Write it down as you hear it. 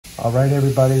All right,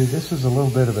 everybody, this is a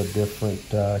little bit of a different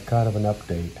kind of an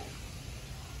update.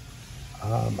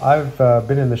 I've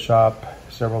been in the shop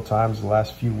several times the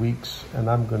last few weeks, and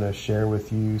I'm going to share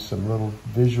with you some little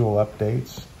visual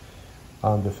updates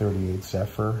on the 38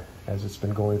 Zephyr as it's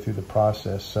been going through the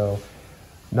process. So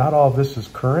not all of this is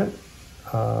current.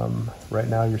 Right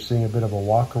now you're seeing a bit of a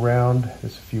walk around.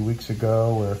 This a few weeks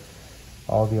ago where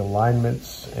all the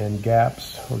alignments and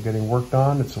gaps were getting worked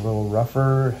on. It's a little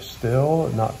rougher still,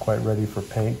 not quite ready for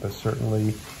paint, but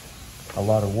certainly a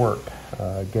lot of work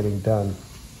getting done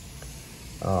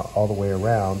all the way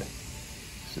around.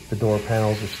 The door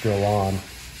panels are still on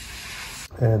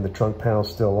and the trunk panel's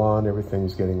still on.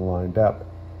 Everything's getting lined up.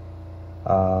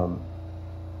 I'm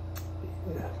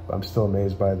still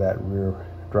amazed by that rear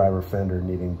driver fender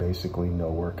needing basically no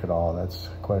work at all. That's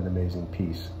quite an amazing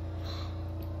piece.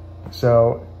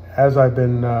 So as I've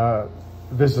been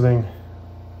visiting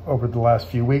over the last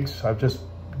few weeks, I've just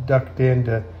ducked in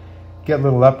to get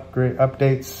little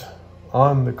updates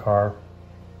on the car,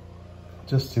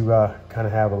 just to kind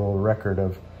of have a little record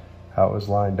of how it was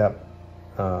lined up.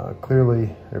 Clearly,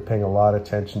 they're paying a lot of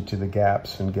attention to the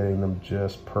gaps and getting them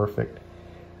just perfect.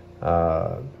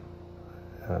 The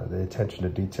attention to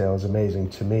detail is amazing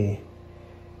to me,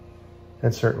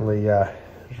 and certainly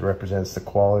represents the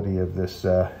quality of this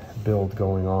build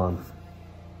going on.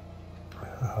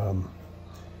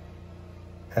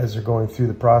 As they're going through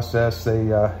the process, they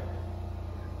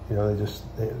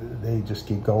just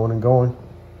keep going and going,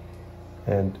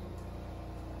 and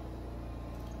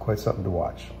quite something to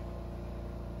watch.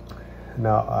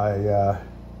 Now I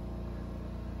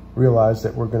realize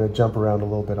that we're going to jump around a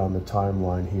little bit on the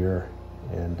timeline here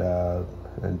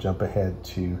and jump ahead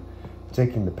to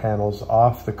taking the panels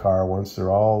off the car once they're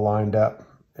all lined up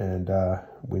and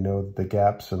we know the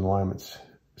gaps and alignments.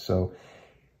 So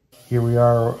here we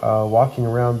are walking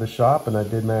around the shop, and I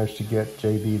did manage to get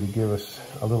JB to give us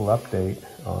a little update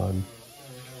on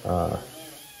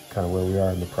kind of where we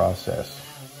are in the process.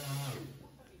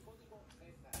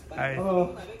 Hi.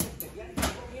 Hello.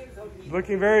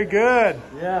 Looking very good.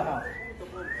 Yeah.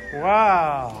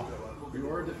 Wow. We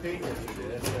ordered the paint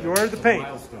yesterday. You ordered the paint.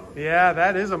 Milestone. Yeah,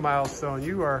 that is a milestone.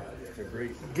 You are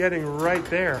getting right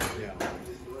there. Yeah.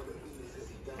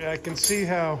 Yeah, I can see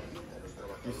how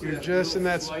you're just in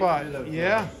that spot.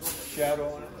 Yeah.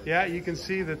 Shadow on it. Yeah, you can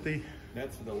see that the...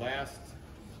 That's the last.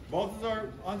 Both are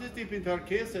antes de pintar,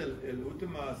 ¿qué es el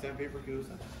último sandpaper que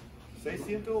usa?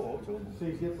 608?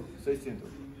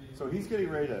 600. So he's getting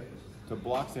ready to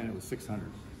block sand it with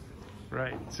 600.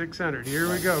 Right, 600. Here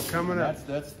we go, coming up.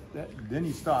 Then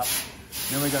you stop.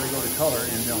 Then we got to go to color,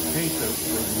 and they'll paint the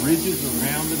ridges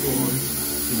around the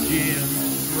doors, the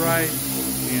jambs. Right.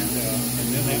 And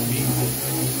then that means that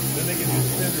then they can do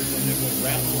cinders, and then we'll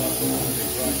wrap them up with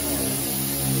a brush hard,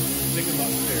 stick them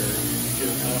upstairs, and get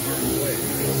them out of harm's way.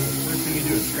 First thing you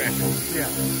do is scratch them.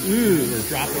 Yeah. Ooh, or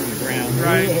drop them on the ground.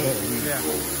 Right. Ooh. Yeah.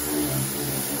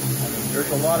 There's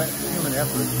a lot of human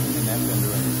effort in that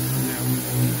fender.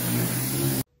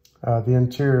 The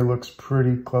interior looks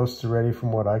pretty close to ready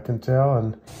from what I can tell,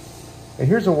 and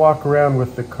here's a walk around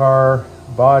with the car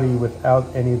body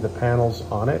without any of the panels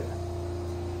on it.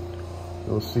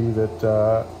 You'll see that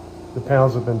the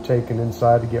panels have been taken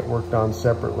inside to get worked on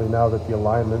separately now that the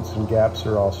alignments and gaps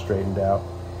are all straightened out,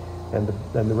 and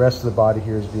the rest of the body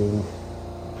here is being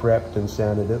prepped and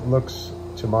sanded. It looks,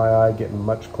 to my eye, getting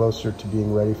much closer to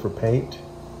being ready for paint.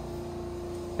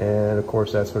 And of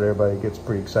course, that's what everybody gets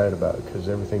pretty excited about, because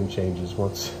everything changes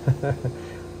once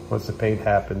once the paint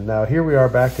happens. Now here we are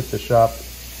back at the shop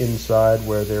inside,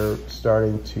 where they're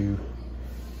starting to,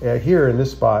 here in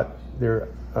this spot, they're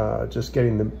just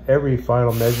getting every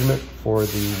final measurement for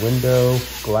the window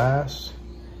glass.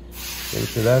 Make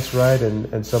sure that's right,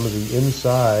 and some of the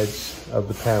insides of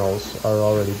the panels are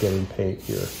already getting paint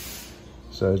here.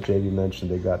 So as JD mentioned,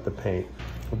 they got the paint.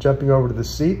 Jumping over to the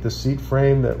seat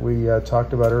frame that we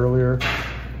talked about earlier,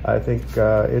 I think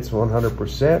it's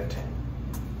 100%.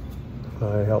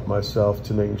 I helped myself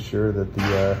to making sure that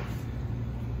the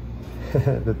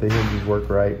that the hinges work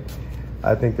right.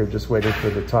 I think they're just waiting for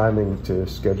the timing to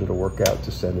schedule to work out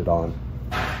to send it on.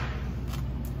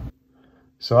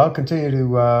 So I'll continue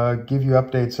to give you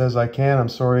updates as I can. I'm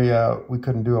sorry we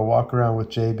couldn't do a walk around with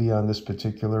JB on this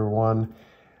particular one,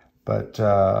 but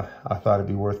I thought it'd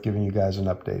be worth giving you guys an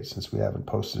update since we haven't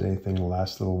posted anything in the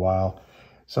last little while.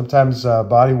 Sometimes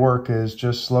body work is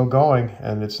just slow going,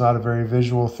 and it's not a very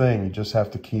visual thing. You just have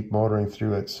to keep motoring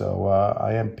through it. So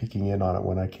I am peeking in on it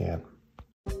when I can.